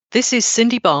This is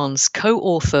Cindy Barnes,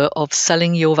 co-author of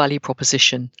Selling Your Value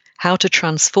Proposition, How to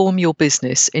Transform Your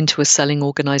Business into a Selling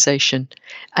Organization.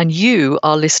 And you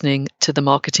are listening to the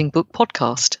Marketing Book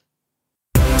Podcast.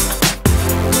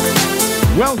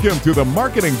 Welcome to the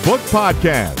Marketing Book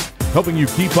Podcast, helping you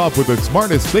keep up with the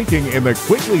smartest thinking in the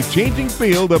quickly changing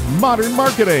field of modern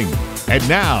marketing. And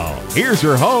now, here's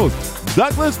your host,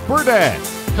 Douglas Burdett.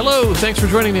 Hello, thanks for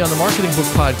joining me on the Marketing Book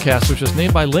Podcast, which is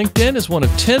named by LinkedIn as one of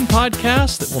 10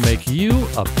 podcasts that will make you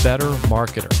a better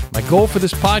marketer. My goal for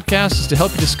this podcast is to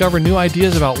help you discover new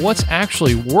ideas about what's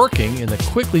actually working in the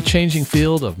quickly changing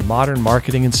field of modern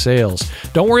marketing and sales.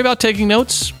 Don't worry about taking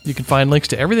notes. You can find links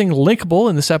to everything linkable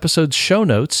in this episode's show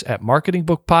notes at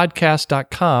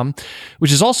marketingbookpodcast.com,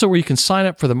 which is also where you can sign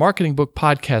up for the Marketing Book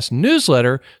Podcast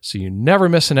newsletter so you never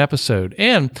miss an episode.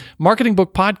 And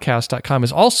marketingbookpodcast.com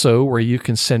is also where you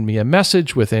can send me a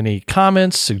message with any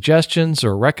comments, suggestions,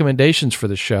 or recommendations for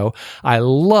the show. I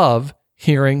love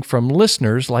hearing from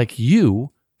listeners like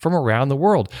you from around the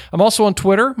world. I'm also on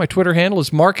Twitter. My Twitter handle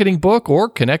is Marketing Book, or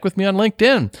connect with me on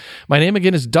LinkedIn. My name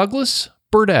again is Douglas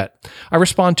Burdett. I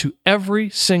respond to every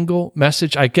single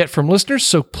message I get from listeners,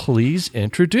 so please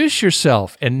introduce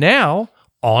yourself. And now,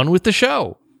 on with the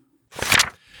show.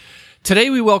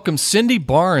 Today, we welcome Cindy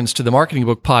Barnes to the Marketing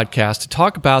Book Podcast to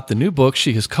talk about the new book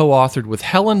she has co-authored with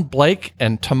Helen Blake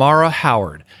and Tamara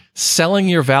Howard, Selling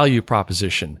Your Value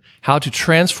Proposition, How to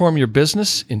Transform Your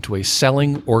Business into a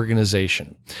Selling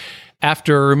Organization.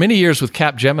 After many years with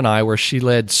Capgemini, where she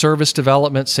led service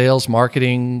development, sales,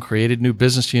 marketing, created new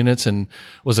business units, and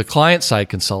was a client-side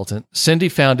consultant, Cindy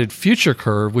founded Future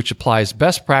Curve, which applies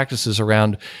best practices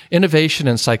around innovation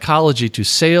and psychology to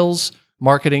sales,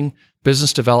 marketing,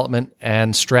 business development,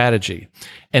 and strategy.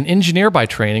 An engineer by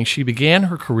training, she began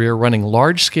her career running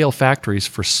large-scale factories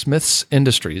for Smiths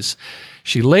Industries.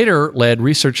 She later led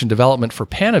research and development for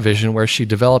Panavision, where she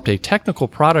developed a technical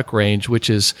product range, which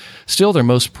is still their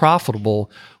most profitable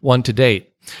one to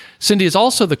date. Cindy is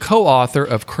also the co-author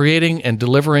of Creating and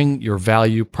Delivering Your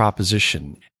Value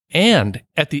Proposition. And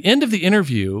at the end of the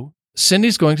interview,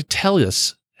 Cindy's going to tell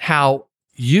us how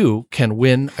you can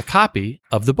win a copy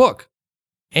of the book.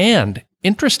 And,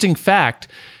 interesting fact,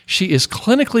 she is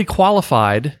clinically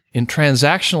qualified in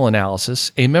transactional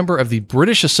analysis, a member of the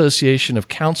British Association of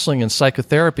Counseling and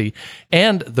Psychotherapy,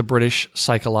 and the British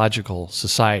Psychological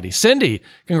Society. Cindy,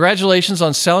 congratulations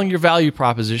on Selling Your Value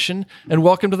Proposition, and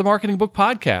welcome to the Marketing Book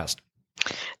Podcast.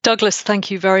 Douglas,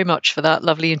 thank you very much for that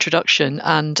lovely introduction.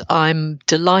 And I'm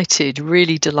delighted,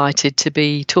 really delighted to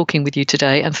be talking with you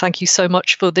today. And thank you so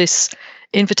much for this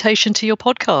invitation to your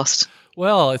podcast.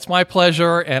 Well, it's my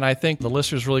pleasure, and I think the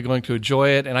listeners are really going to enjoy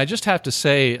it. And I just have to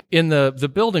say, in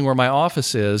the building where my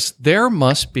office is, there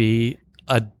must be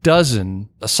a dozen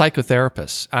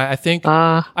psychotherapists. I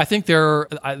think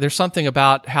there's something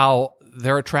about how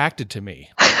they're attracted to me,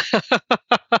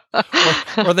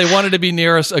 or they wanted to be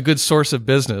near us, a good source of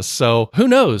business. So who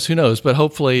knows? But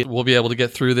hopefully, we'll be able to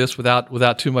get through this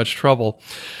without too much trouble.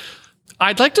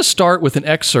 I'd like to start with an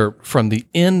excerpt from the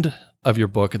end of your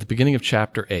book at the beginning of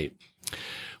chapter 8.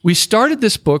 We started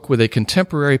this book with a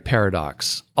contemporary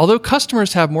paradox. Although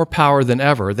customers have more power than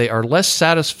ever, they are less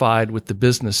satisfied with the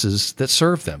businesses that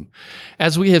serve them.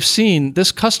 As we have seen,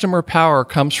 this customer power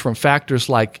comes from factors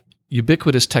like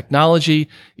ubiquitous technology,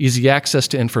 easy access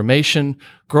to information,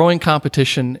 growing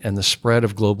competition, and the spread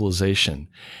of globalization.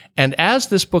 And as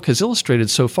this book has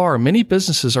illustrated so far, many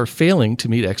businesses are failing to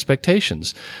meet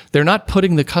expectations. They're not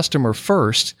putting the customer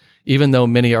first, even though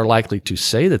many are likely to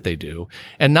say that they do,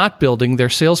 and not building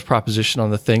their sales proposition on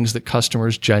the things that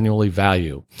customers genuinely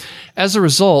value. As a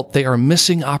result, they are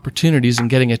missing opportunities and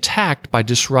getting attacked by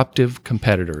disruptive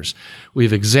competitors.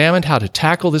 We've examined how to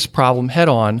tackle this problem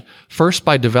head-on, first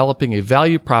by developing a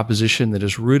value proposition that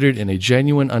is rooted in a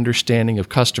genuine understanding of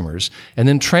customers, and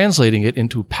then translating it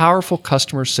into powerful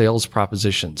customer sales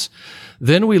propositions.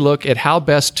 Then we look at how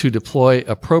best to deploy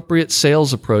appropriate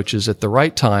sales approaches at the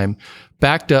right time,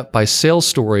 backed up by sales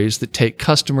stories that take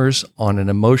customers on an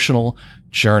emotional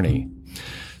journey.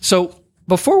 So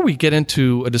before we get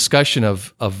into a discussion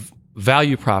of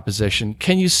value proposition,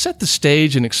 can you set the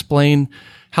stage and explain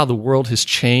how the world has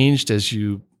changed as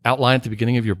you outlined at the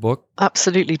beginning of your book?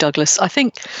 Absolutely, Douglas. I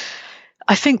think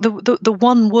the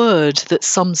one word that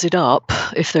sums it up,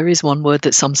 if there is one word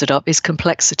that sums it up, is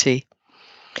complexity.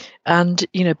 And,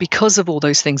 because of all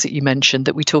those things that you mentioned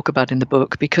that we talk about in the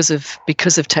book, because of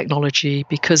technology,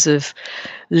 because of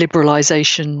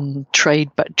liberalization, trade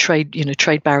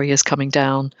barriers coming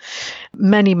down,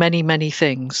 many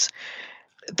things.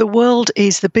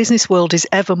 The business world is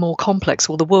ever more complex,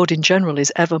 or the world in general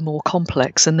is ever more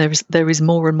complex, and there is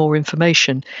more and more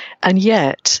information. And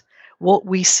yet what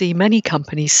we see many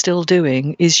companies still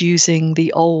doing is using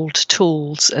the old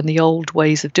tools and the old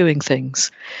ways of doing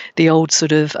things, the old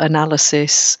sort of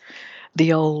analysis,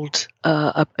 the old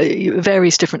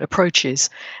various different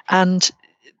approaches. And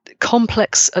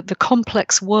the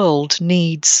complex world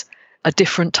needs a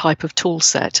different type of tool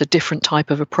set, a different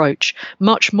type of approach,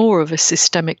 much more of a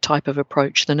systemic type of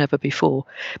approach than ever before,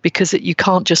 because you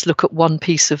can't just look at one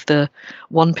piece of the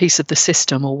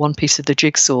system or one piece of the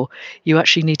jigsaw. You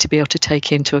actually need to be able to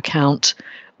take into account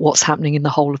what's happening in the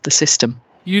whole of the system.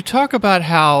 You talk about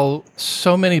how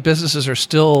so many businesses are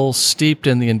still steeped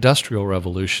in the Industrial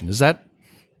Revolution. Is that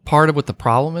part of what the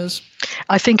problem is?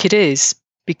 I think it is,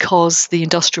 because the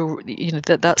industrial,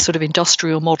 that sort of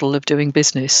industrial model of doing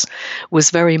business was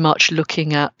very much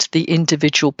looking at the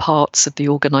individual parts of the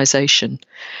organization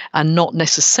and not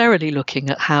necessarily looking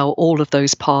at how all of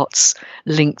those parts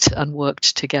linked and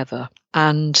worked together.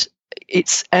 And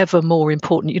it's ever more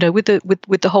important, with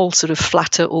the whole sort of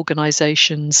flatter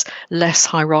organizations, less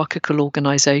hierarchical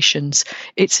organizations.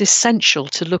 It's essential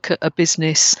to look at a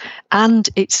business and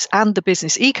the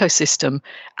business ecosystem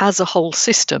as a whole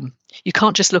system. You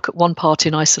can't just look at one part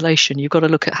in isolation. You've got to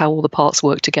look at how all the parts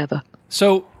work together.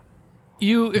 So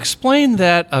you explained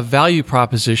that a value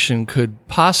proposition could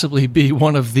possibly be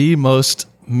one of the most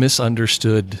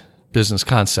misunderstood business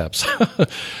concepts.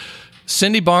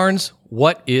 Cindy Barnes,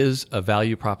 what is a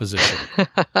value proposition?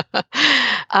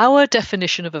 Our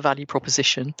definition of a value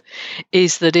proposition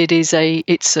is that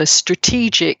it's a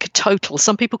strategic total.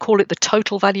 Some people call it the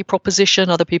total value proposition.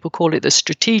 Other people call it the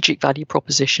strategic value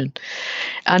proposition.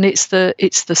 And it's the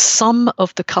sum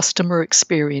of the customer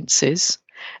experiences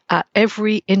at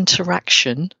every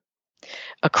interaction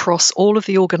across all of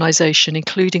the organization,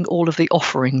 including all of the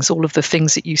offerings, all of the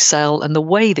things that you sell and the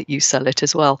way that you sell it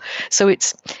as well. So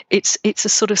it's a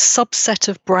sort of subset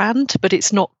of brand, but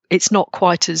it's not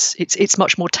quite as it's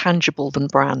much more tangible than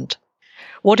brand.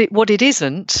 What it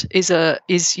isn't is a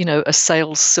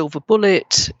sales silver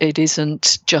bullet. It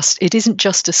isn't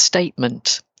just a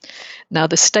statement. Now,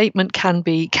 the statement can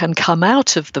come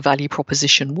out of the value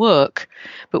proposition work,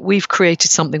 but we've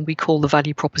created something we call the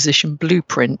value proposition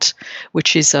blueprint,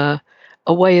 which is a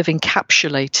way of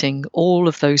encapsulating all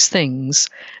of those things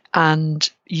and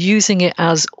using it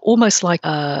as almost like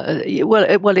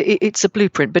it's a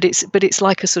blueprint, but it's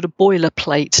like a sort of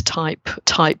boilerplate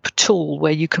type tool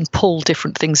where you can pull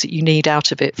different things that you need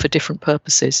out of it for different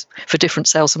purposes, for different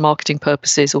sales and marketing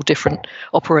purposes or different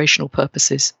operational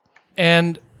purposes.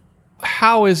 And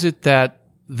how is it that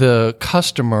the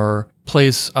customer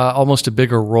plays almost a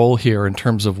bigger role here in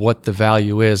terms of what the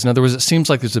value is? In other words, it seems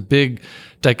like there's a big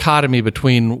dichotomy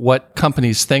between what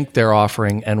companies think they're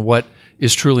offering and what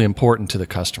is truly important to the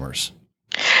customers.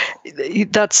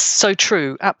 That's so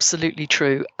true. Absolutely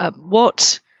true.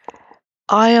 What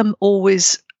I am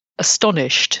always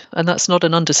astonished, and that's not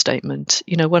an understatement,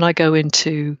 when I go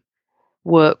into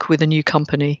work with a new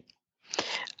company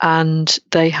and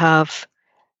they have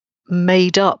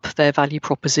made up their value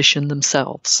proposition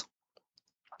themselves.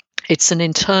 It's an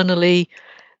internal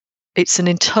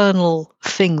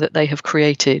thing that they have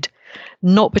created,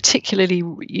 not particularly,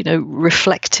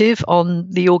 reflective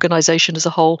on the organization as a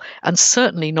whole, and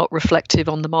certainly not reflective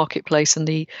on the marketplace and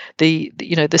the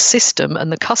system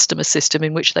and the customer system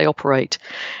in which they operate.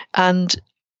 And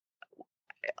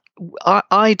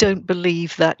I don't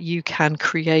believe that you can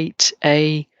create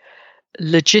a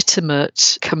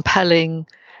legitimate, compelling,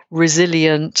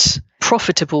 resilient,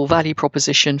 profitable value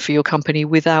proposition for your company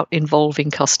without involving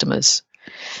customers.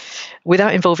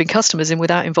 Without involving customers and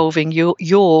without involving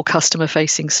your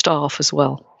customer-facing staff as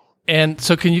well. And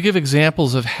so can you give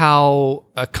examples of how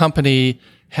a company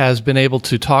has been able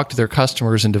to talk to their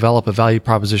customers and develop a value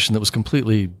proposition that was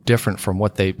completely different from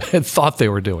what they had thought they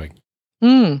were doing?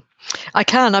 I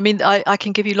can. I mean, I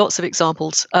can give you lots of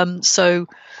examples. So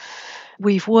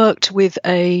we've worked with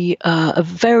a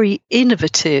very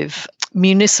innovative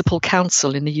municipal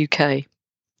council in the UK.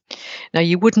 Now,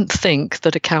 you wouldn't think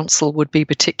that a council would be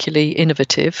particularly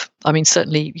innovative. I mean,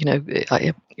 certainly,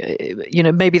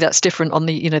 maybe that's different on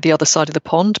the other side of the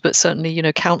pond, but certainly,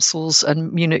 councils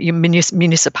and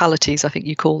municipalities, I think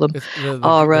you call them,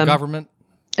 are the government.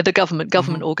 The government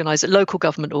local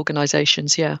government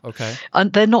organizations, yeah. Okay.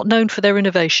 And they're not known for their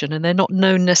innovation, and they're not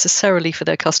known necessarily for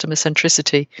their customer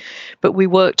centricity. But we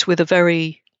worked with a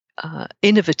very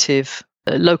innovative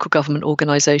local government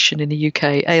organisation in the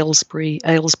UK, Aylesbury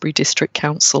District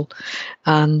Council,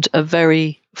 and a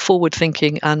very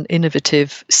forward-thinking and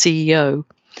innovative CEO,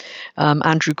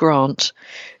 Andrew Grant,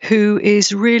 who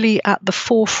is really at the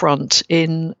forefront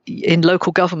in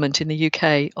local government in the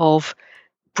UK of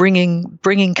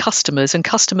bringing customers, and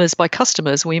customers by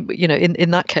customers, we,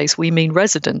 in that case, we mean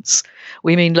residents,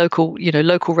 we mean local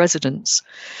residents,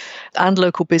 and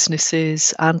local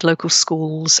businesses and local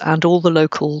schools and all the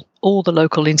local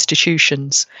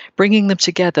institutions, bringing them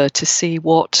together to see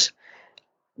whether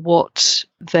what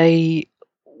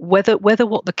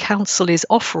the council is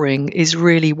offering is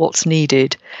really what's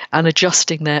needed, and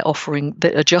adjusting their offering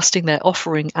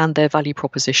and their value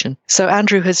proposition. So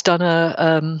Andrew has done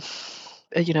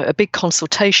a big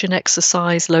consultation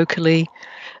exercise locally,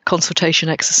 consultation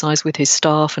exercise with his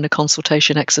staff, and a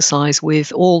consultation exercise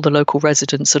with all the local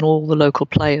residents and all the local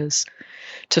players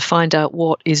to find out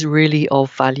what is really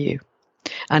of value.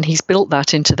 And he's built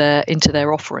that into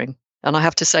their offering. And I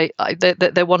have to say,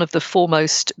 they're one of the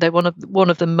foremost, they're one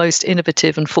of the most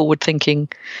innovative and forward-thinking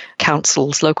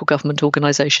councils, local government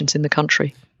organizations in the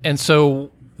country. And so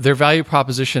their value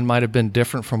proposition might have been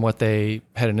different from what they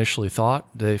had initially thought?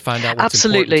 Did they find out what's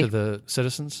important to the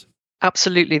citizens?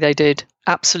 Absolutely, they did.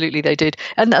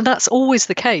 And that's always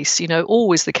the case,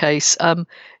 always the case.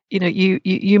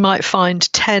 You might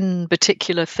find 10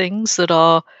 particular things that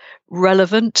are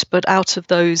relevant, but out of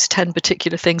those 10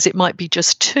 particular things, it might be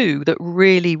just 2 that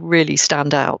really, really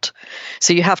stand out.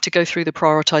 So you have to go through the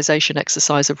prioritization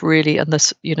exercise of really, and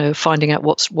this, finding out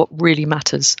what really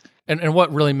matters. And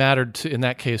what really mattered in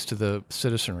that case to the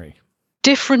citizenry?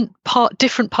 Different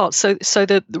parts. So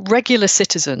the regular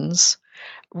citizens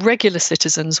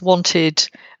wanted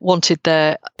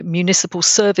their municipal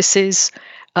services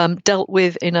dealt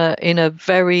with in a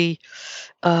very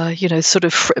sort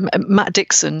of Matt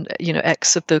Dixon,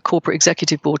 ex of the corporate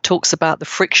executive board, talks about the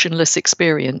frictionless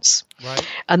experience. Right.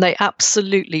 And they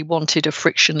absolutely wanted a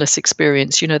frictionless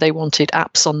experience. They wanted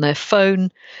apps on their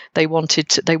phone. They wanted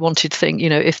things.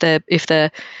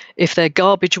 If their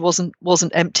garbage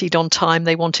wasn't emptied on time,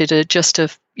 they wanted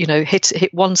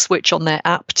hit one switch on their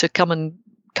app to come and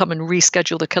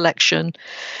reschedule the collection.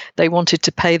 They wanted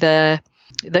to pay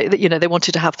they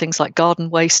wanted to have things like garden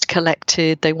waste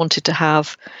collected. They wanted to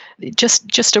have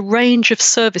just a range of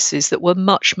services that were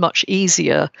much, much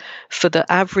easier for the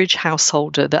average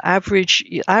householder, the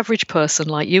average person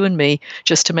like you and me,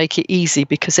 just to make it easy,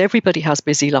 because everybody has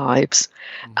busy lives.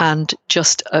 Mm-hmm. And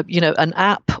just an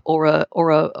app or a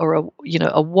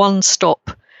one-stop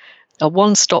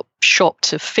shop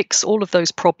to fix all of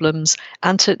those problems,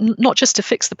 and to not just to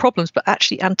fix the problems, but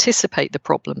actually anticipate the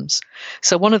problems.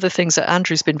 So one of the things that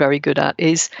Andrew's been very good at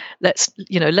is let's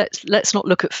not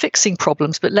look at fixing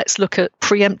problems, but let's look at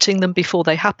preempting them before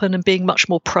they happen and being much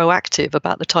more proactive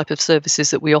about the type of services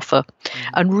that we offer,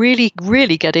 and really,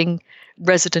 really getting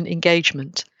resident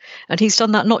engagement. And he's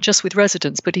done that not just with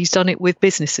residents, but he's done it with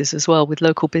businesses as well, with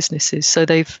local businesses. So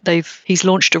he's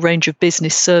launched a range of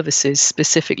business services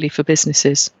specifically for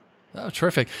businesses. Oh,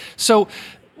 terrific. So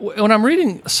when I'm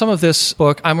reading some of this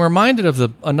book, I'm reminded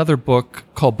of another book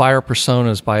called Buyer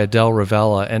Personas by Adele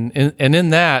Ravella. And in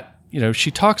that,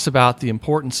 she talks about the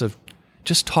importance of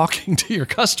just talking to your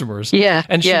customers. Yeah.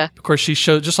 And of course, she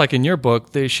shows, just like in your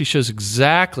book, she shows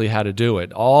exactly how to do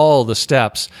it, all the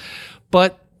steps.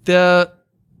 But the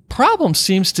problem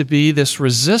seems to be this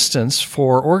resistance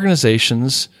for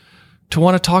organizations to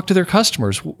want to talk to their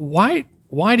customers. Why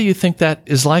do you think that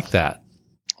is like that?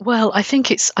 Well, I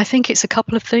think it's a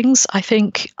couple of things. I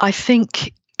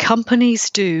think companies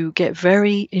do get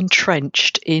very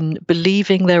entrenched in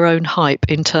believing their own hype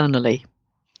internally.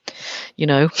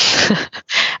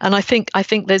 And I think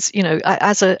there's,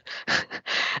 as a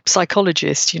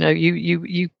psychologist,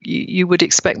 you would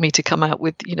expect me to come out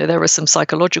with, there are some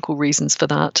psychological reasons for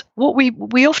that. What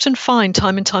we often find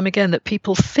time and time again, that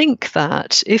people think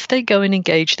that if they go and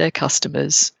engage their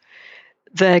customers,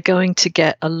 they're going to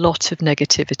get a lot of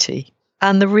negativity.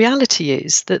 And the reality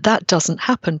is that doesn't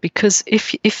happen, because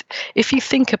if you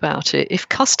think about it, if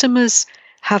customers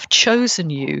have chosen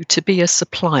you to be a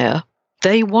supplier,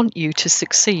 they want you to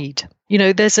succeed.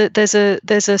 There's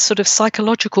a sort of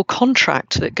psychological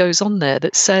contract that goes on there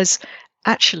that says,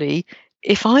 actually,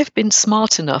 if I've been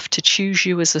smart enough to choose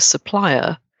you as a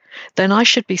supplier, then I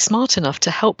should be smart enough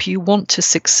to help you want to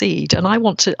succeed. And I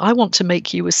want to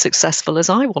make you as successful as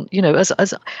I want,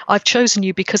 as I've chosen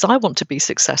you because I want to be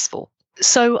successful.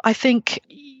 So I think,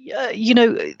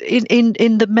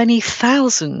 in the many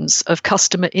thousands of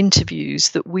customer interviews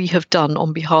that we have done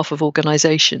on behalf of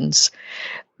organizations,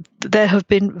 there have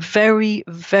been very,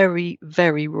 very,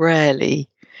 very rarely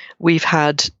we've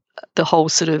had the whole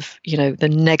sort of, the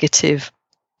negative,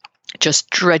 just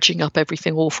dredging up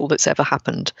everything awful that's ever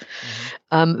happened.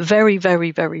 Mm-hmm. Very,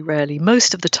 very, very rarely.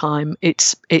 Most of the time,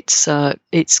 it's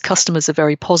customers are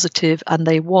very positive, and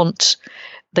they want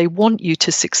They want you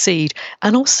to succeed.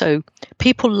 And also,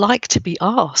 people like to be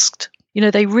asked.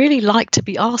 They really like to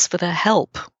be asked for their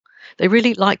help. They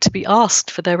really like to be asked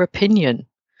for their opinion.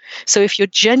 So if you're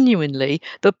genuinely,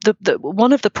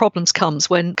 one of the problems comes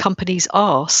when companies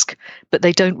ask, but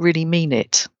they don't really mean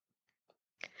it.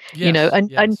 Yes,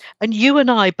 And you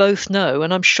and I both know,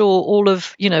 and I'm sure all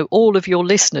of your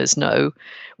listeners know,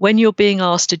 when you're being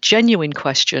asked a genuine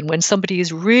question, when somebody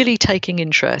is really taking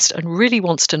interest and really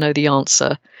wants to know the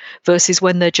answer, versus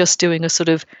when they're just doing a sort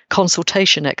of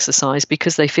consultation exercise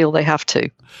because they feel they have to.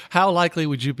 How likely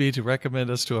would you be to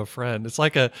recommend us to a friend? It's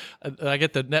like I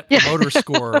get the Net Promoter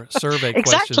Score survey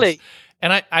Exactly. questions,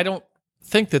 and I don't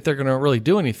think that they're going to really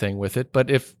do anything with it,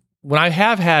 but when I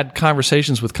have had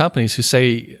conversations with companies who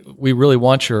say, we really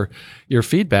want your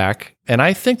feedback, and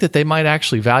I think that they might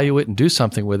actually value it and do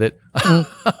something with it,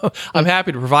 I'm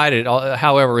happy to provide it.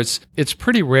 However, it's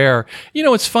pretty rare.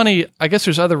 It's funny. I guess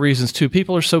there's other reasons too.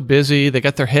 People are so busy. They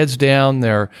got their heads down.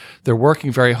 They're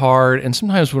working very hard. And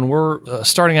sometimes when we're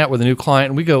starting out with a new client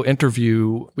and we go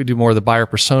interview, we do more of the buyer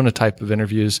persona type of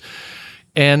interviews,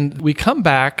 and we come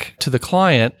back to the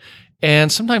client,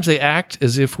 and sometimes they act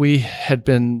as if we had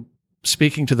been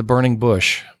speaking to the burning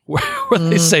bush, where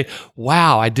they say,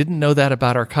 wow, I didn't know that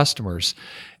about our customers.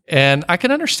 And I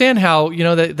can understand how,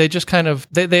 they just kind of,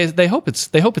 they hope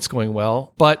it's going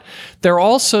well, but they're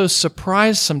also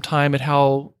surprised sometime at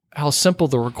how simple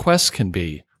the requests can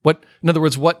be. In other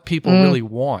words, what people really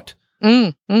want.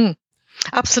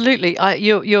 Absolutely.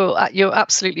 You're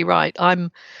absolutely right.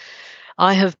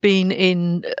 I have been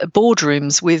in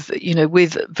boardrooms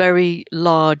with very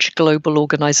large global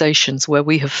organizations where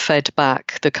we have fed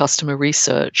back the customer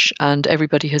research, and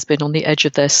everybody has been on the edge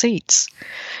of their seats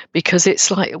because it's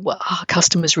like, well, our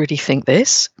customers really think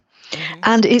this.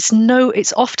 And it's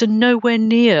often nowhere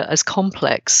near as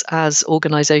complex as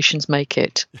organizations make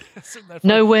it.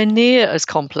 Nowhere near as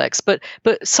complex, but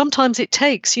sometimes it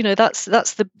takes, that's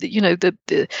the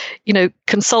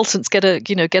consultants get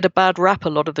a bad rap a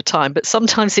lot of the time, but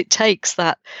sometimes it takes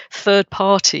that third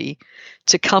party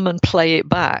to come and play it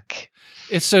back.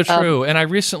 It's so true. And I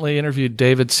recently interviewed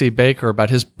David C. Baker about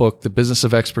his book, The Business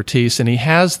of Expertise, and he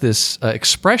has this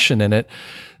expression in it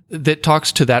that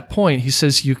talks to that point. He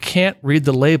says, you can't read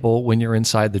the label when you're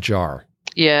inside the jar.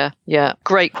 Yeah.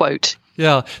 Great quote.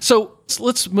 Yeah. So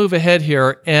let's move ahead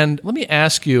here. And let me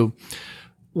ask you,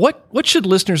 what should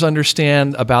listeners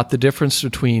understand about the difference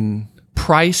between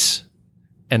price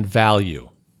and value?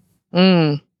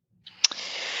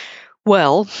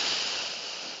 Well,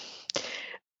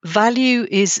 value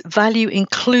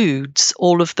includes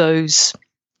all of those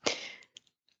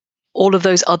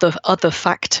other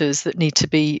factors that need to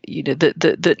be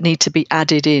that need to be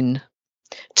added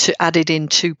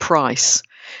into price.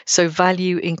 So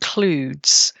value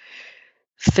includes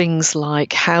things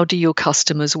like, how do your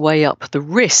customers weigh up the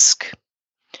risk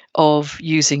of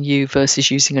using you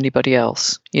versus using anybody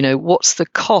else? What's the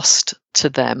cost to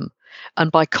them?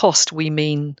 And by cost, we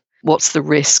mean what's the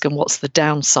risk and what's the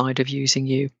downside of using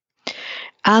you?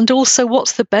 And also,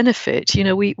 what's the benefit?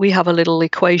 We have a little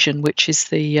equation, which is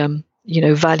the,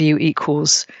 value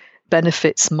equals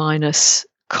benefits minus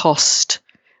cost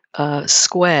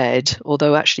squared,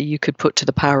 although actually you could put to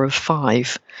the power of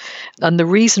 5. And the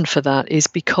reason for that is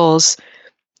because,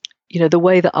 the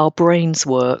way that our brains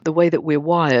work, the way that we're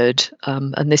wired,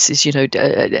 and this is,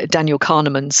 Daniel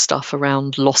Kahneman's stuff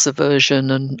around loss aversion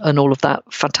and all of that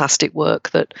fantastic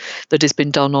work that has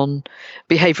been done on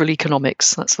behavioral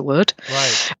economics. That's the word.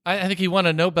 Right. I think he won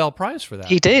a Nobel Prize for that.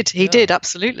 He did. He did.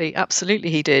 Absolutely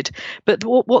he did. But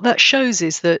what that shows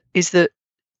is that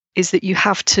you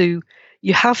have to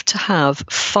have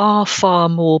far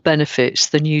more benefits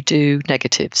than you do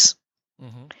negatives.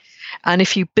 Mm-hmm. And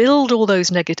if you build all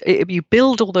those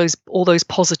all those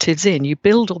positives in, you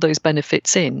build all those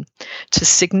benefits in to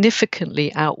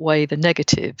significantly outweigh the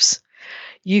negatives,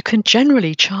 you can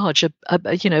generally charge a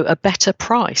better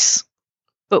price.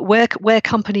 But where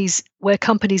companies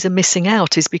are missing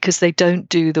out is because they don't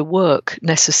do the work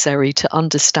necessary to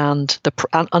understand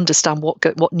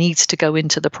what needs to go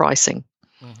into the pricing.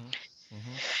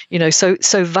 So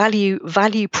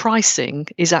value pricing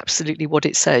is absolutely what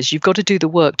it says. You've got to do the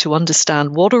work to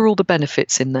understand what are all the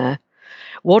benefits in there,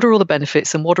 what are all the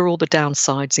benefits and what are all the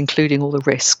downsides, including all the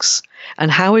risks,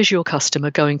 and how is your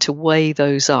customer going to weigh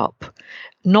those up,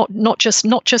 not just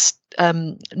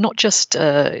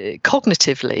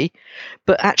cognitively,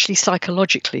 but actually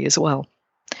psychologically as well.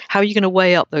 How are you going to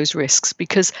weigh up those risks?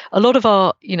 Because a lot of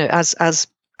our,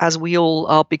 as we all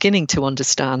are beginning to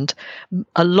understand,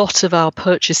 a lot of our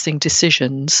purchasing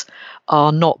decisions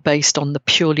are not based on the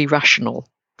purely rational.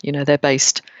 They're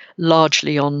based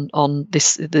largely on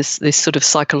this sort of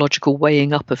psychological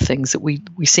weighing up of things that we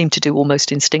seem to do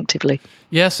almost instinctively.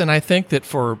 Yes, and I think that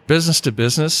for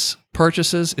business-to-business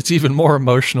purchases, it's even more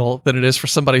emotional than it is for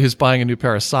somebody who's buying a new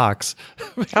pair of socks.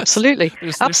 Absolutely.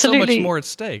 There's so much more at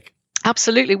stake.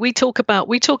 Absolutely. We talk about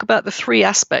the three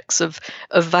aspects of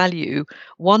value,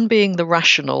 one being the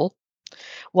rational,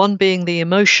 one being the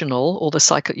emotional or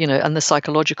and the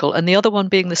psychological, and the other one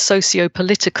being the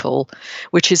socio-political,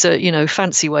 which is a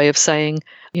fancy way of saying,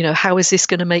 how is this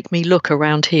going to make me look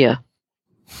around here?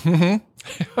 Mm-hmm.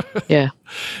 Yeah.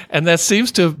 And that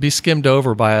seems to be skimmed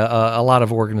over by a lot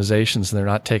of organizations, and they're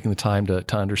not taking the time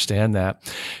to understand that.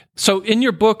 So in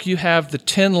your book, you have the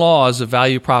 10 laws of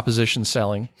value proposition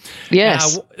selling.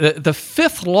 Yes. Now, the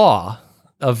fifth law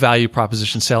of value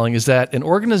proposition selling is that an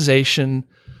organization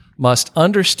must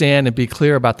understand and be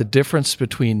clear about the difference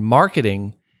between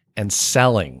marketing and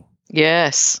selling.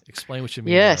 Yes. Explain what you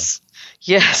mean. Yes.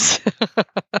 Yes.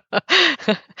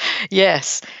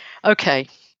 Yes. Okay.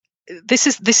 This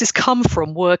has come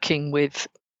from working with,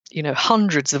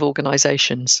 hundreds of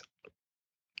organizations,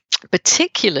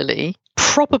 particularly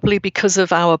probably because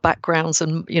of our backgrounds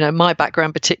and, my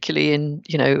background, particularly in,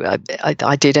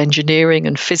 I did engineering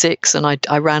and physics, and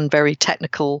I ran very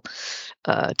technical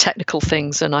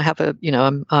things, and I have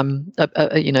I'm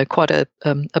quite a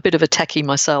bit of a techie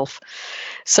myself.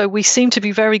 So we seem to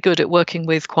be very good at working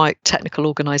with quite technical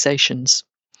organizations.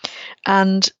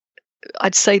 And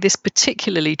I'd say this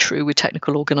particularly true with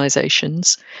technical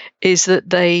organizations is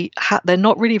that they're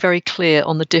not really very clear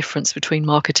on the difference between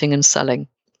marketing and selling.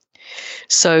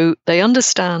 So they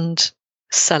understand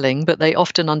selling, but they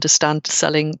often understand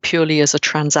selling purely as a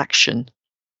transaction.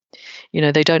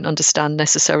 They don't understand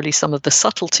necessarily some of the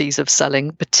subtleties of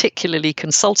selling, particularly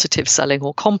consultative selling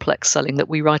or complex selling that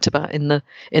we write about in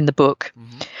the book.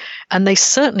 Mm-hmm. And they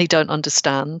certainly don't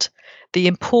understand the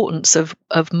importance of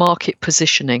market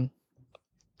positioning.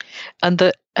 And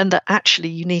that actually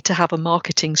you need to have a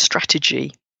marketing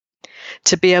strategy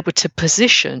to be able to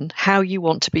position how you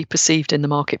want to be perceived in the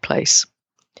marketplace.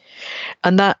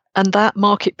 And that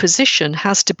market position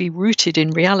has to be rooted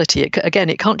in reality.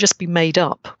 It can't just be made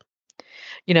up.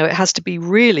 It has to be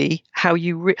really how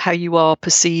you are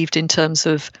perceived in terms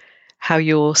of how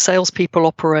your salespeople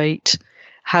operate,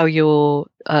 how your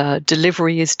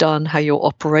delivery is done, how your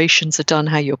operations are done,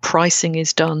 how your pricing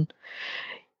is done.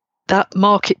 That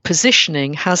market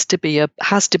positioning has to be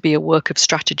a work of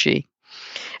strategy.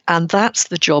 And that's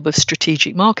the job of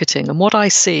strategic marketing. And what I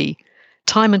see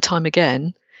time and time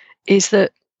again is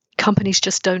that companies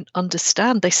just don't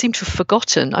understand. They seem to have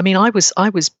forgotten. I mean, I was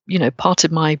part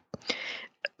of my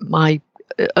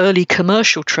early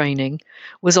commercial training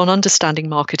was on understanding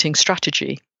marketing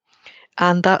strategy.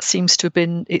 And that seems to have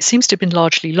been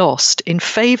largely lost in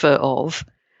favor of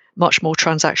much more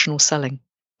transactional selling.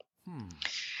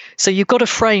 So you've got to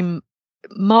frame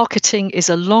marketing is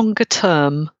a longer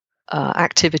term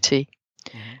activity,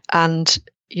 and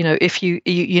if you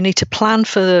need to plan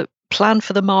for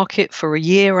the market for a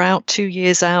year out, 2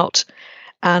 years out,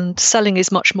 and selling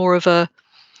is much more of a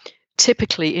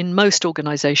typically in most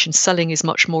organizations, selling is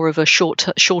much more of a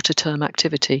shorter term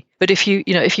activity. But if you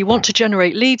want to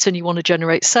generate leads and you want to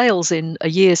generate sales in a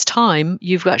year's time,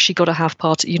 you've actually got to have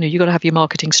you've got to have your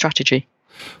marketing strategy.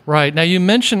 Right. Now you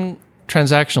mentioned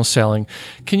transactional selling.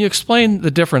 Can you explain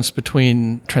the difference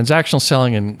between transactional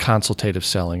selling and consultative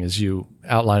selling as you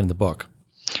outline in the book?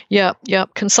 Yeah.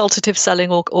 Consultative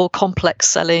selling or complex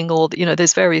selling, or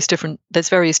there's various different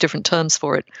terms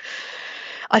for it.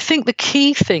 I think the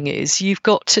key thing is you've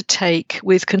got to take,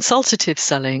 with consultative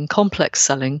selling, complex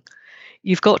selling,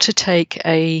 you've got to take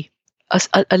a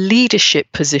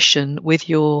leadership position with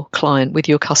your client, with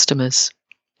your customers,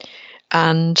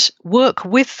 and work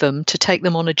with them to take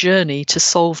them on a journey to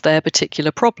solve their particular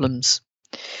problems.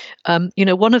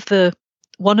 One of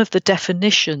the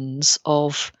definitions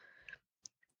of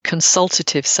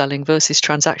consultative selling versus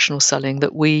transactional selling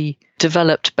that we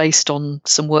developed based on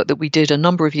some work that we did a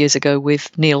number of years ago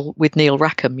with Neil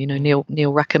Rackham.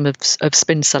 Neil Rackham of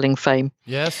spin selling fame.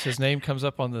 Yes, his name comes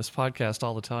up on this podcast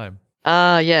all the time.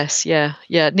 Yes, yeah.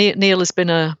 Neil has been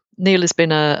a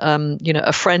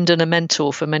friend and a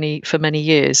mentor for many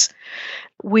years.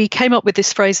 We came up with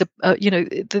this phrase,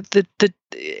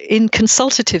 in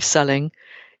consultative selling,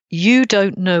 you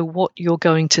don't know what you're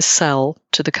going to sell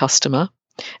to the customer,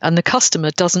 and the customer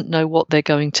doesn't know what they're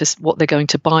going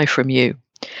to buy from you.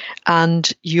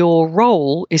 And your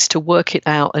role is to work it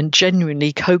out and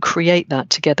genuinely co-create that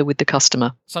together with the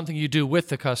customer. Something you do with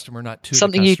the customer, not to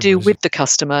Something the you customer. do with the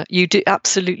customer. You do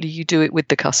it with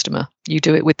the customer. You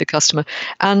do it with the customer.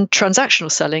 And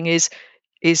transactional selling is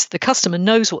is the customer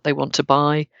knows what they want to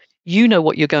buy, you know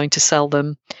what you're going to sell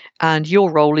them, and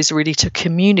your role is really to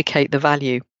communicate the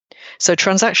value. So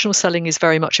transactional selling is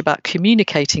very much about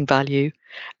communicating value,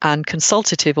 and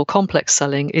consultative or complex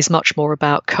selling is much more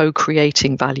about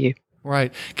co-creating value.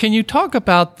 Right. Can you talk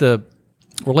about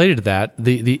related to that,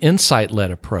 the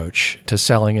insight-led approach to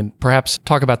selling, and perhaps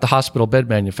talk about the hospital bed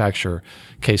manufacturer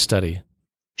case study?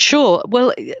 Sure.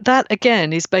 Well, that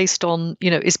again is based on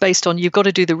you've got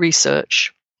to do the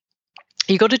research.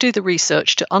 You've got to do the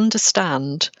research to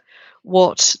understand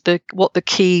what the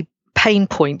key pain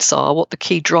points are, what the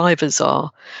key drivers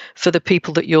are for the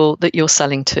people that you're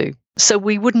selling to. So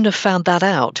we wouldn't have found that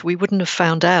out. We wouldn't have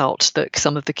found out that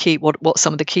some of the key what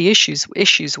some of the key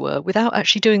issues were without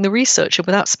actually doing the research and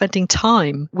without spending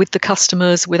time with the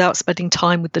customers, without spending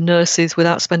time with the nurses,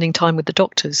 without spending time with the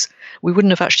doctors. We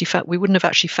wouldn't have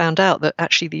actually found out that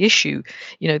actually the issue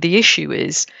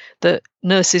is that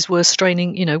nurses were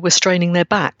straining their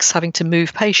backs, having to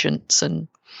move patients, and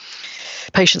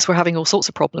patients were having all sorts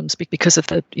of problems because of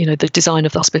the design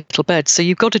of the hospital beds. So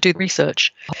you've got to do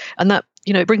research, and that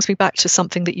it brings me back to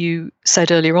something that you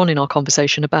said earlier on in our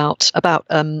conversation about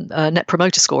Net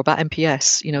Promoter Score, about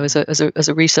NPS, as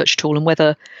a research tool, and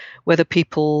whether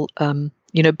people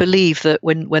believe that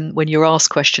when you're asked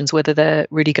questions, whether you're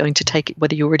really going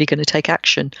to take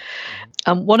action.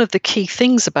 One of the key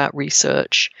things about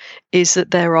research is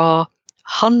that there are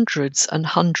hundreds and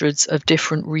hundreds of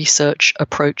different research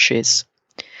approaches.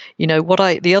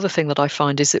 The other thing that I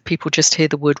find is that people just hear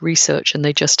the word research and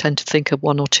they just tend to think of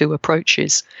one or two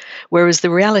approaches, whereas the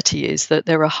reality is that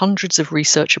there are hundreds of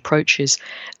research approaches.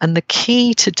 And the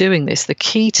key to doing this, the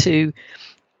key to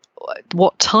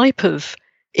what type of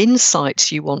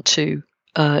insights you want to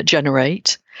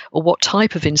generate, or what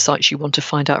type of insights you want to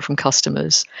find out from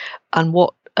customers, and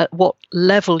at what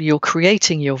level you're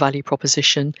creating your value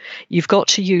proposition, you've got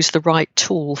to use the right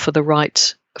tool for the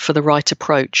right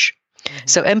approach. Mm-hmm.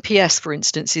 So NPS, for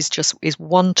instance, is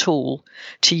one tool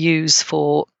to use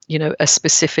for a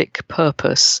specific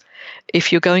purpose.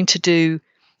 If you're going to do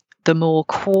the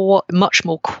much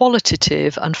more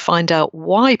qualitative and find out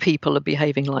why people are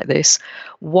behaving like this,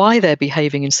 why they're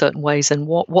behaving in certain ways, and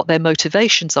what their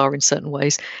motivations are in certain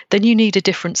ways, then you need a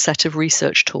different set of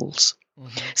research tools.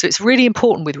 Mm-hmm. So it's really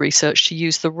important with research to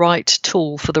use the right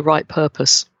tool for the right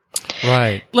purpose.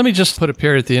 Right. Let me just put a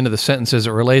period at the end of the sentence as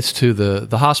it relates to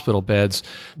the hospital beds.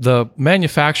 The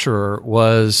manufacturer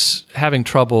was having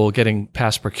trouble getting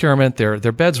past procurement.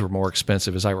 Their beds were more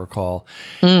expensive, as I recall.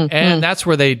 And that's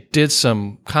where they did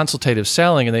some consultative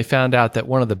selling, and they found out that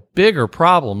one of the bigger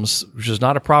problems, which is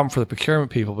not a problem for the procurement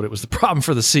people, but it was the problem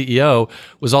for the CEO,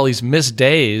 was all these missed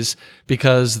days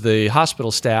because the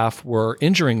hospital staff were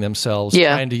injuring themselves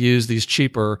trying to use these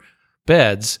cheaper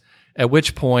beds. At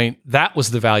which point, that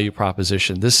was the value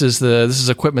proposition. This is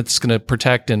equipment that's going to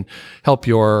protect and help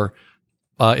your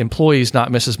employees not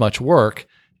miss as much work,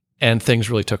 and things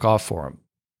really took off for them.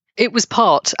 It was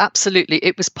absolutely.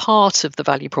 It was part of the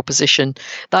value proposition.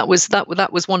 That was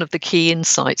one of the key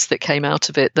insights that came out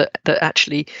of it. That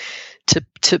actually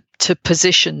to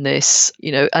position this,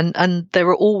 and there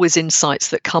are always insights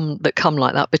that come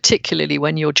like that, particularly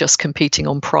when you're just competing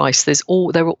on price. There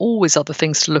are always other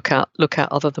things to look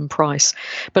at other than price.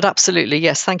 But absolutely,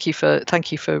 yes. Thank you for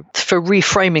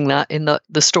reframing that in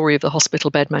the story of the hospital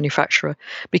bed manufacturer,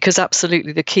 because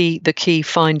absolutely the key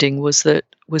finding was that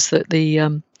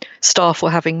the staff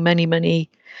were having many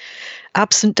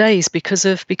absent days because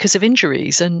of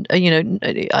injuries, and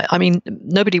I mean,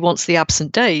 nobody wants the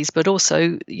absent days, but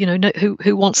also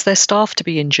who wants their staff to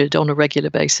be injured on a regular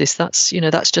basis? That's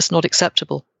just not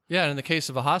acceptable. Yeah, and in the case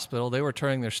of a hospital, they were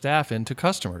turning their staff into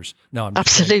customers. No, I'm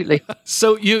just absolutely.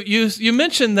 So you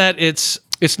mentioned that it's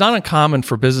not uncommon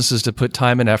for businesses to put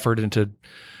time and effort into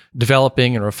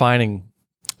developing and refining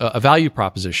a value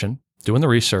proposition, doing the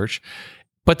research.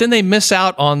 But then they miss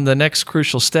out on the next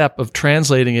crucial step of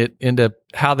translating it into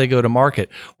how they go to market.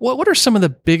 What are some of the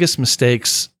biggest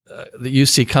mistakes that you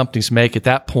see companies make at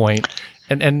that point,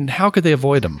 and how could they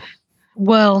avoid them?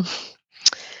 Well,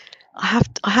 I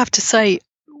have to say,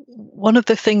 one of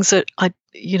the things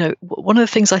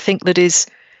I think that is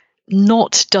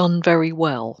not done very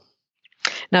well.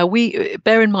 Now, we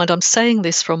bear in mind, I'm saying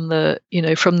this from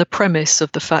the premise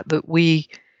of the fact that we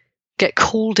get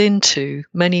called into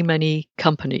many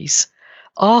companies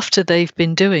after they've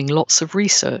been doing lots of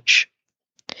research.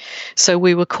 So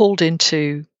we were called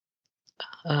into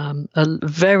a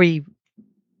very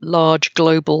large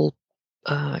global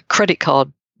credit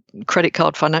card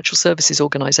financial services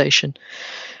organization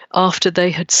after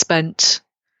they had spent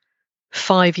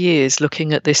 5 years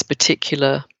looking at this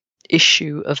particular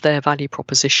issue of their value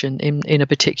proposition in a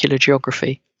particular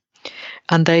geography.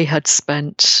 And they had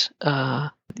spent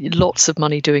lots of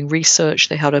money doing research.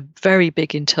 They had a very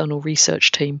big internal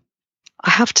research team. I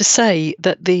have to say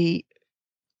that the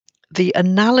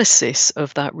analysis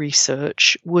of that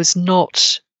research was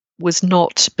not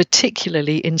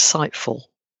particularly insightful.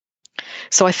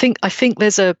 So I think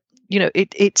there's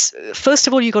it's first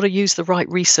of all, you've got to use the right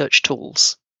research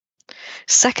tools.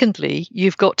 Secondly,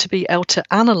 you've got to be able to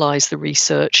analyze the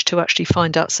research to actually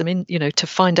find out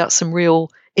some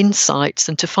real insights,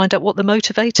 and to find out what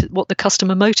the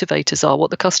customer motivators are, what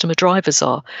the customer drivers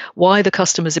are, why the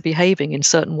customers are behaving in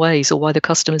certain ways, or why the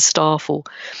customer's staff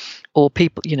or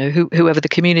people, whoever the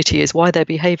community is, why they're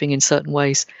behaving in certain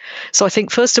ways. So I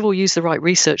think, first of all, use the right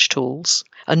research tools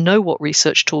and know what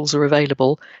research tools are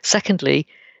available. Secondly,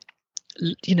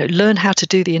 learn how to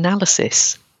do the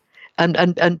analysis.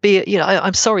 And be,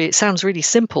 I'm sorry, it sounds really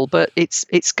simple, but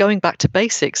it's going back to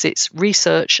basics. It's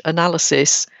research,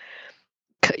 analysis,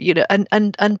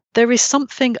 and there is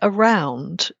something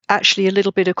around actually a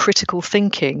little bit of critical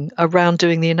thinking around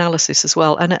doing the analysis as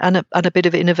well, and a bit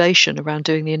of innovation around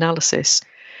doing the analysis,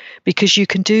 because you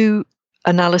can do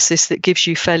analysis that gives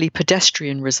you fairly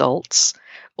pedestrian results,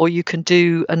 or you can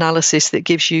do analysis that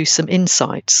gives you some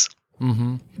insights.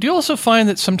 Mm-hmm. Do you also find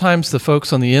that sometimes the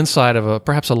folks on the inside of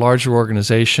perhaps a larger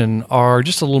organization are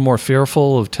just a little more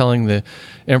fearful of telling the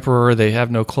emperor they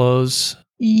have no clothes?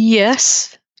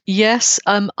 Yes.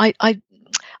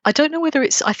 I don't know whether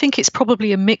I think it's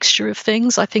probably a mixture of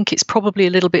things. I think it's probably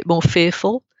a little bit more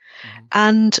fearful. Mm-hmm.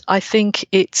 And I think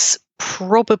it's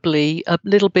probably a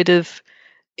little bit of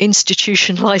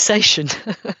institutionalization.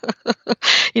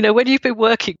 When you've been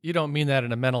working, you don't mean that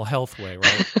in a mental health way,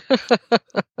 right?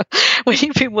 When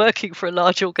you've been working for a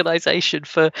large organization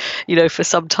for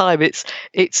some time,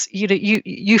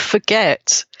 you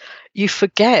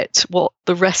forget what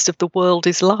the rest of the world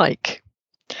is like.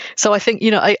 So I think,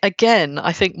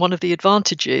 I think one of the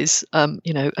advantages,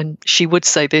 and she would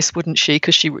say this, wouldn't she?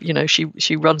 Because she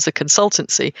runs a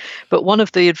consultancy. But one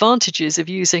of the advantages of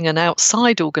using an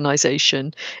outside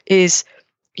organization is,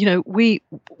 we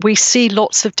see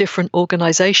lots of different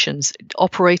organizations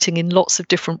operating in lots of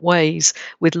different ways,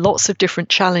 with lots of different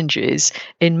challenges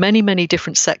in many, many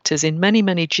different sectors, in many,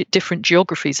 many different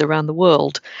geographies around the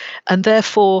world. And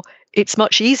therefore, it's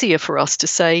much easier for us to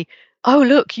say, oh,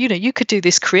 look, you could do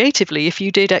this creatively if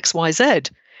you did X, Y, Z,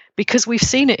 because we've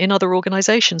seen it in other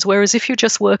organizations. Whereas if you're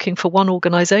just working for one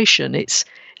organization,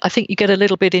 I think you get a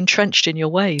little bit entrenched in your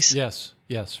ways.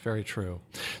 Yes, very true.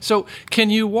 So can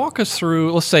you walk us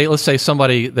through, let's say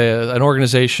somebody, an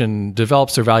organization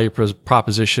develops their value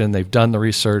proposition, they've done the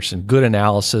research and good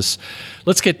analysis.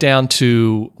 Let's get down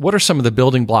to what are some of the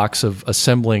building blocks of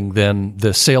assembling then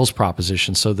the sales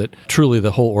proposition so that truly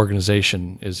the whole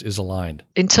organization is aligned?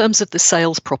 In terms of the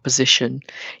sales proposition,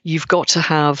 you've got to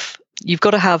have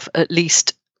at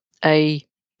least a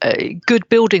good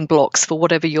building blocks for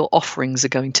whatever your offerings are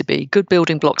going to be, good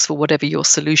building blocks for whatever your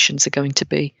solutions are going to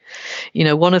be.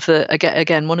 One of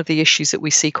the issues that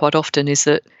we see quite often is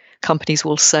that companies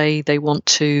will say they want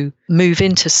to move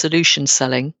into solution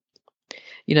selling.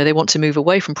 They want to move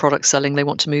away from product selling, they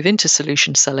want to move into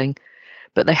solution selling,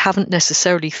 but they haven't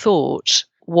necessarily thought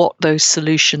what those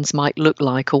solutions might look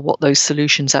like, or what those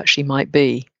solutions actually might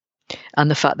be.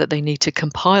 And the fact that they need to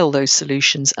compile those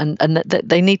solutions and that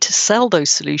they need to sell those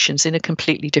solutions in a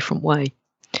completely different way.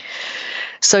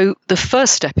 So the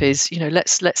first step is,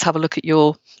 let's have a look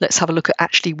at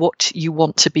actually what you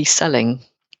want to be selling.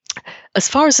 As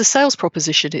far as the sales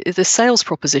proposition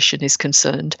is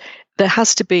concerned, there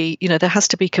has to be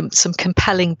some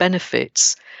compelling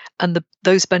benefits, and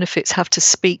those benefits have to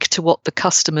speak to what the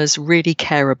customers really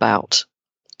care about.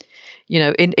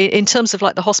 In terms of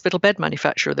like the hospital bed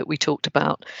manufacturer that we talked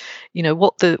about,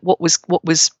 what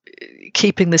was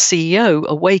keeping the CEO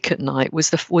awake at night was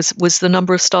the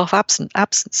number of staff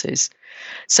absences.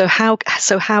 That's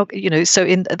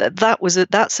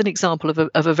an example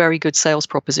of a very good sales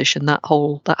proposition. That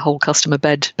whole customer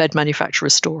bed manufacturer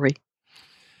story.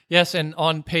 Yes, and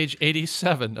on page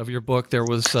 87 of your book, there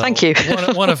was thank you.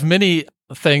 one of many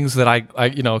things that I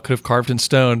could have carved in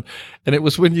stone, and it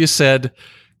was when you said,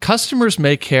 customers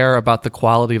may care about the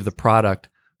quality of the product,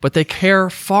 but they care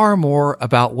far more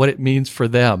about what it means for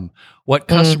them. What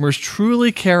customers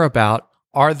truly care about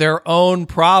are their own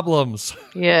problems.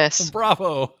 Yes.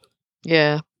 Bravo.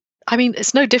 Yeah. I mean,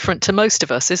 it's no different to most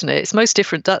of us, isn't it? It's most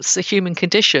different. That's the human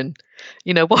condition.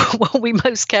 What we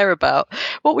most care about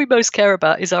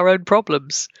is our own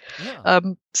problems. Yeah.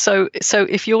 So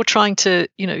if you're trying to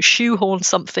shoehorn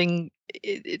something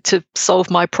to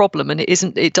solve my problem, and it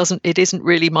isn't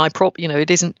really my problem,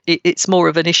 it's more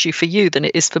of an issue for you than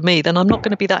it is for me, then I'm not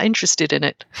going to be that interested in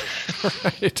it.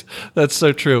 Right. That's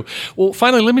so true. Well,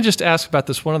 finally, let me just ask about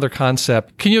this one other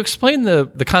concept. Can you explain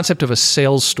the concept of a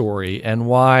sales story and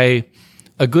why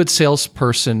a good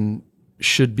salesperson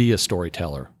should be a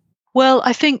storyteller? Well,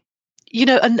 I think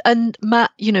and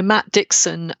Matt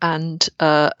Dixon and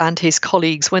his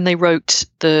colleagues, when they wrote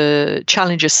the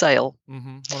Challenger Sale,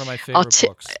 one of my favorite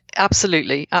books.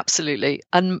 Absolutely.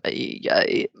 And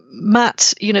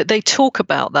Matt, they talk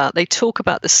about that. They talk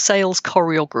about the sales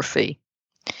choreography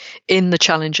in the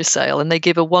Challenger Sale, and they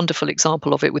give a wonderful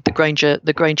example of it with the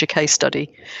Grainger case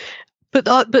study.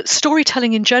 But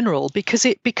storytelling in general, because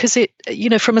it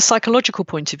from a psychological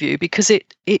point of view, because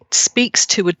it speaks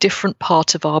to a different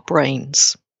part of our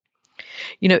brains.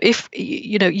 If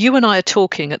you and I are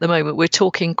talking at the moment, we're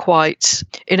talking in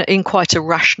quite a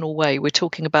rational way. We're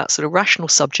talking about sort of rational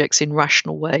subjects in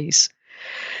rational ways.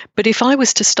 But if I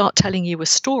was to start telling you a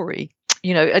story,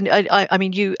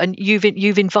 and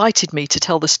you've invited me to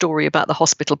tell the story about the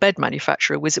hospital bed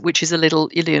manufacturer, which is a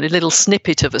little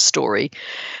snippet of a story.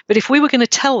 But if we were going to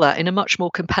tell that in a much more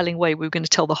compelling way, we were going to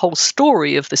tell the whole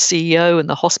story of the CEO and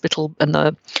the hospital and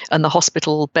the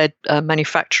hospital bed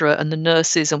manufacturer and the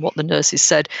nurses and what the nurses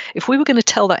said. If we were going to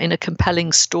tell that in a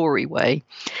compelling story way,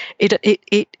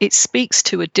 it speaks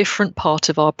to a different part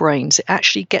of our brains. It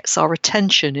actually gets our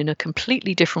attention in a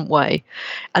completely different way,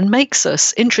 and makes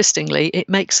us, interestingly, it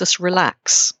makes us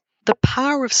relax. The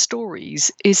power of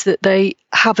stories is that they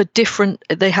have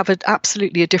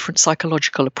absolutely a different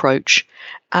psychological approach.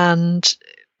 And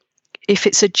if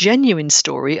it's a genuine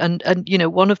story, and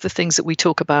one of the things that we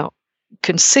talk about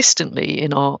consistently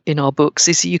in our books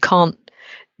is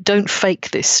don't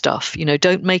fake this stuff,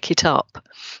 don't make it up.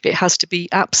 It has to be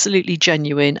absolutely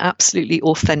genuine, absolutely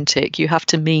authentic. You have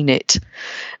to mean it.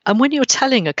 And when you're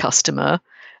telling a customer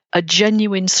a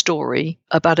genuine story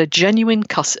about another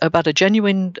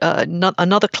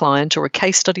client or a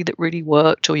case study that really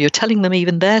worked, or you're telling them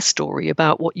even their story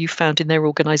about what you found in their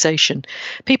organization,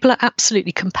 people are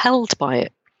absolutely compelled by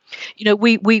it.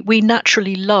 We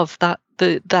naturally love the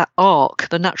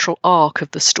natural arc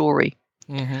of the story.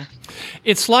 Mm-hmm.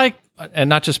 It's like, and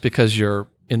not just because you're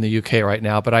in the UK right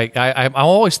now, but I'm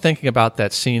always thinking about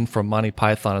that scene from Monty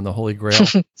Python and the Holy Grail,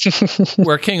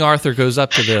 where King Arthur goes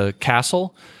up to the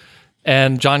castle,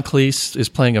 and John Cleese is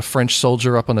playing a French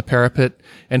soldier up on the parapet,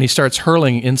 and he starts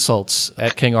hurling insults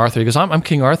at King Arthur. He goes, I'm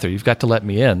King Arthur. You've got to let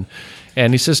me in.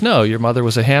 And he says, no, your mother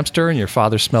was a hamster and your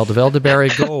father smelled of elderberry.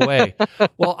 Go away.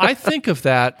 Well, I think of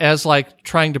that as like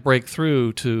trying to break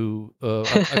through to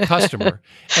a customer.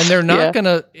 And they're not going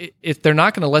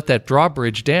to let that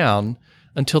drawbridge down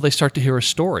until they start to hear a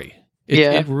story.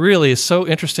 It really is so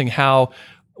interesting how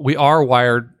we are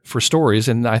wired for stories,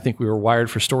 and I think we were wired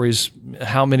for stories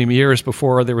how many years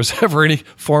before there was ever any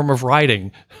form of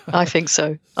writing? I think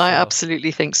so. I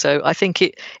absolutely think so. I think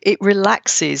it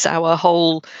relaxes our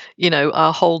whole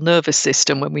nervous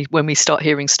system when we start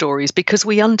hearing stories, because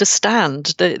we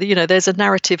understand that there's a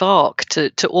narrative arc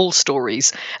to all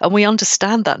stories, and we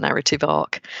understand that narrative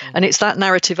arc, and it's that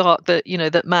narrative arc that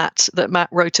that Matt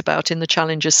wrote about in the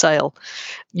Challenger Sale,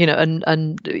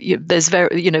 and there's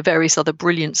various other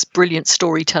brilliant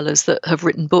storytellers that have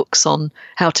written books on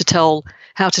how to tell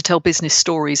business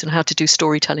stories and how to do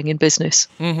storytelling in business.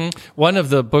 Mm-hmm. One of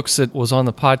the books that was on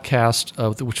the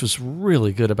podcast, which was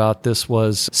really good about this,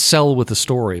 was Sell with a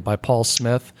Story by Paul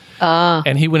Smith.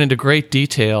 And he went into great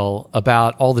detail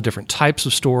about all the different types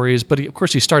of stories. But of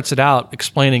course, he starts it out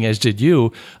explaining, as did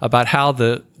you, about how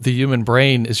the human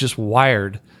brain is just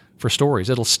wired for stories.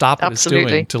 It'll stop what it's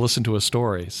doing to listen to a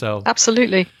story. So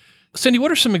absolutely. Cindy,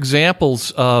 what are some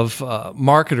examples of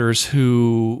marketers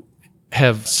who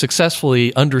have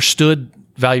successfully understood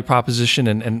value proposition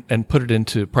and put it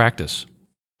into practice?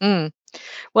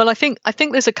 Well, I think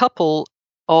there's a couple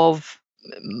of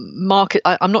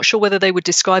I'm not sure whether they would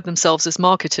describe themselves as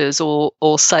marketers or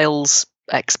sales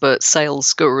experts,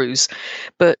 sales gurus,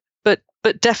 but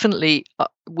definitely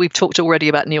we've talked already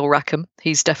about Neil Rackham.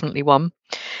 He's definitely one.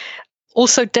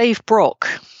 Also, Dave Brock.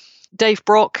 Dave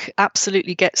Brock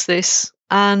absolutely gets this,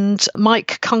 and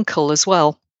Mike Kunkel as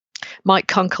well. Mike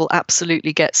Kunkel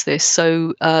absolutely gets this.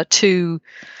 So two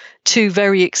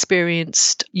very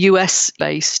experienced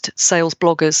US-based sales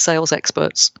bloggers, sales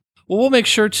experts. Well, we'll make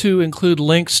sure to include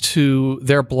links to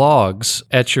their blogs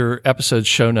at your episode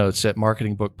show notes at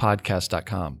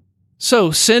marketingbookpodcast.com.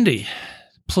 So, Cindy,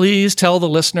 please tell the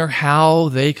listener how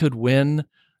they could win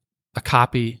a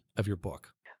copy of your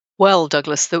book? Well,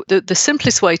 Douglas, the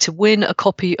simplest way to win a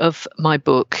copy of my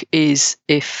book is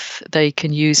if they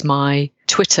can use my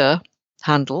Twitter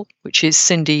handle, which is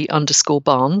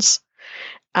Cindy_Barnes,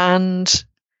 and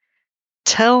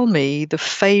tell me the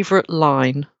favorite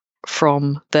line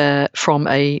from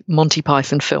a Monty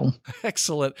Python film.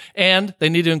 Excellent. And they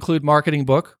need to include Marketing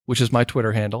Book, which is my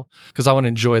Twitter handle, because I want to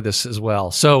enjoy this as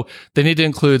well. So they need to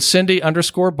include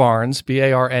Cindy_Barnes,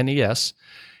 Barnes,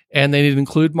 and they need to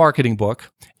include Marketing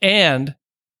Book, and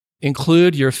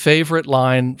include your favorite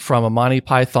line from a Monty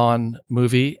Python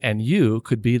movie, and you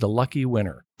could be the lucky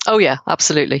winner. Oh, yeah,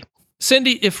 absolutely.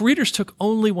 Cindy, if readers took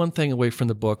only one thing away from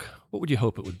the book, what would you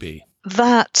hope it would be?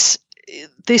 That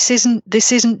this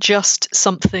isn't just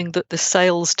something that the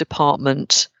sales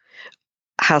department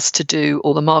has to do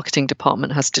or the marketing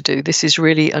department has to do. This is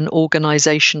really an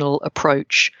organizational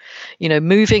approach.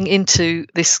 Moving into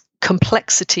this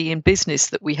complexity in business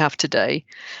that we have today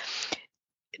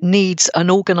needs an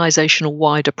organizational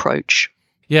wide approach.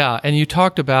 Yeah, and you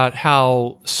talked about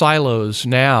how silos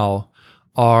now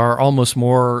are almost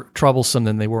more troublesome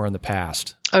than they were in the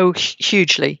past. Oh,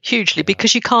 hugely,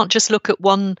 because you can't just look at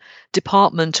one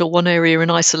department or one area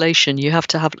in isolation. You have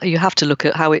to look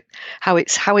at how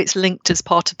it's linked as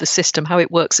part of the system, how it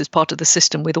works as part of the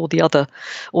system with all the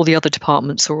other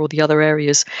departments or all the other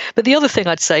areas. But the other thing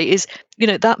I'd say is,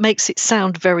 that makes it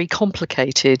sound very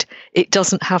complicated. It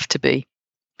doesn't have to be.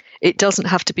 It doesn't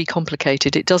have to be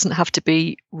complicated. It doesn't have to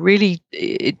be really.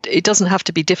 It doesn't have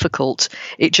to be difficult.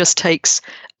 It just takes,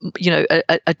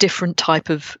 a different type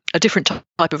of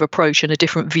approach and a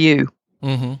different view.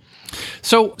 Mm-hmm.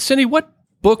 So, Cindy, what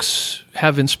books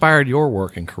have inspired your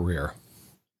work and career?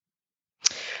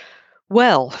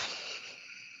 Well,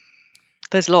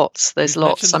 there's lots. There's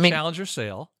lots. I mean, Challenger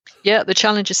Sale. Yeah, the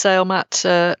Challenger Sale, Matt,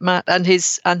 and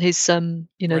his Brent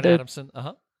the Adamson.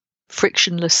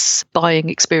 frictionless buying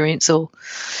experience. Or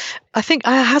I think it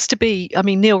has to be. I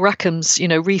mean, Neil Rackham's,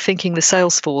 rethinking the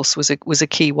sales force was a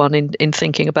key one in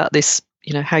thinking about this.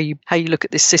 How you look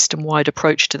at this system-wide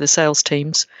approach to the sales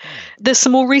teams. There's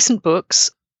some more recent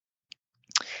books.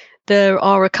 There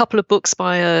are a couple of books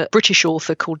by a British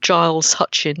author called Giles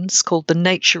Hutchins called The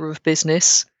Nature of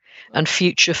Business and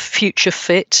Future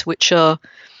Fit, which are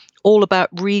all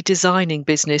about redesigning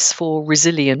business for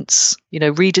resilience,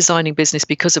 redesigning business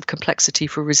because of complexity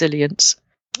for resilience.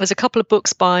 There's a couple of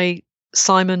books by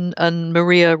Simon and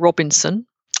Maria Robinson.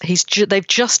 They've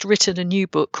just written a new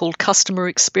book called Customer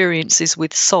Experiences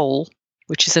with Soul,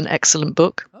 which is an excellent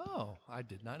book. Oh, I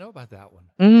did not know about that one.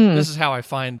 This is how I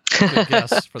find good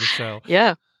guests for the show.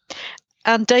 Yeah.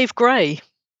 And Dave Gray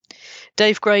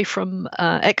from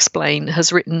Explain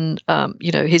has written,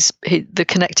 his The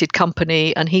Connected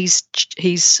Company, and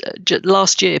he's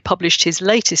last year published his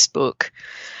latest book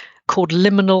called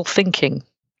Liminal Thinking,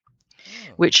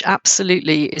 which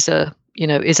absolutely is a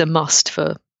must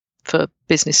for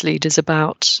business leaders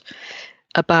about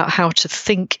how to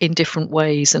think in different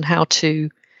ways and how to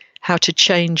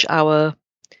change our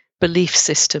belief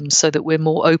system so that we're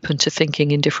more open to thinking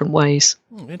in different ways.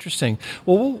 Interesting.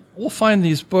 Well, we'll find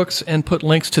these books and put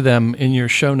links to them in your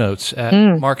show notes at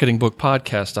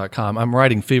marketingbookpodcast.com. I'm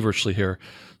writing feverishly here.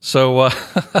 So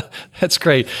that's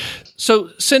great. So,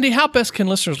 Cindy, how best can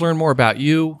listeners learn more about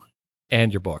you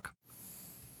and your book?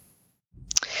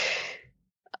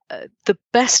 The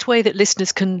best way that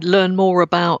listeners can learn more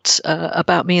about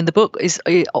me and the book is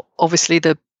obviously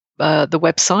the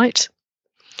website.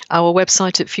 Our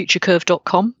website at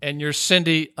futurecurve.com. And you're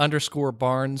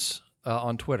Cindy_Barnes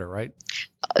on Twitter, right?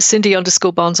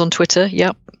 Cindy_Barnes on Twitter,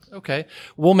 yep. Okay.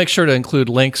 We'll make sure to include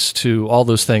links to all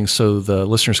those things so the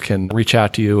listeners can reach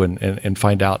out to you and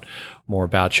find out more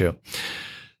about you.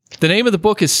 The name of the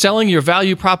book is Selling Your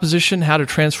Value Proposition, How to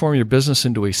Transform Your Business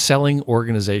into a Selling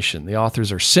Organization. The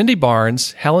authors are Cindy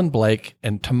Barnes, Helen Blake,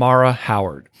 and Tamara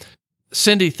Howard.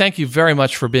 Cindy, thank you very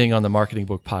much for being on the Marketing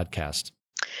Book Podcast.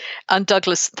 And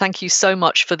Douglas, thank you so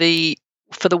much for the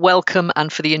welcome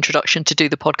and for the introduction to do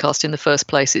the podcast in the first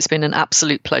place. It's been an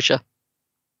absolute pleasure.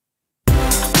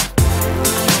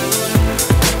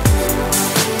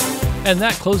 And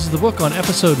that closes the book on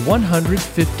episode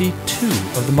 152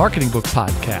 of the Marketing Book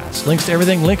Podcast. Links to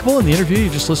everything linkable in the interview you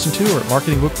just listened to are at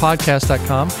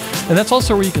marketingbookpodcast.com. And that's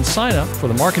also where you can sign up for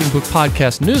the Marketing Book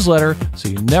Podcast newsletter so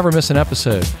you never miss an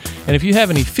episode. And if you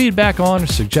have any feedback on or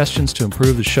suggestions to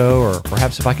improve the show, or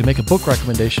perhaps if I can make a book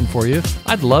recommendation for you,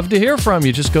 I'd love to hear from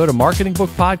you. Just go to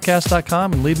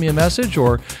marketingbookpodcast.com and leave me a message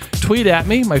or tweet at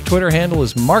me. My Twitter handle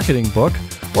is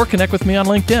marketingbook, or connect with me on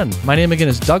LinkedIn. My name again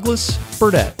is Douglas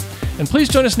Burdett. And please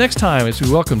join us next time as we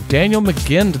welcome Daniel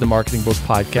McGinn to the Marketing Book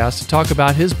Podcast to talk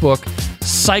about his book,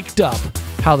 Psyched Up,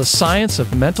 how the science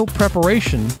of mental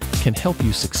preparation can help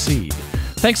you succeed.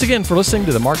 Thanks again for listening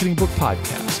to the Marketing Book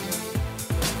Podcast.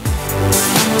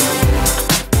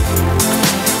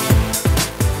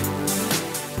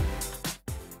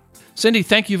 Cindy,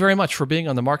 thank you very much for being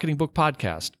on the Marketing Book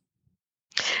Podcast.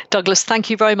 Douglas,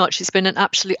 thank you very much. It's been an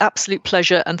absolute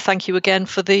pleasure, and thank you again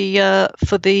for the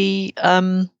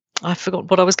I forgot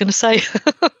what I was going to say.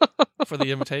 For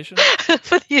the invitation?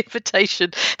 For the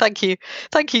invitation. Thank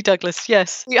you, Douglas.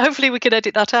 Yes, hopefully we can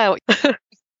edit that out.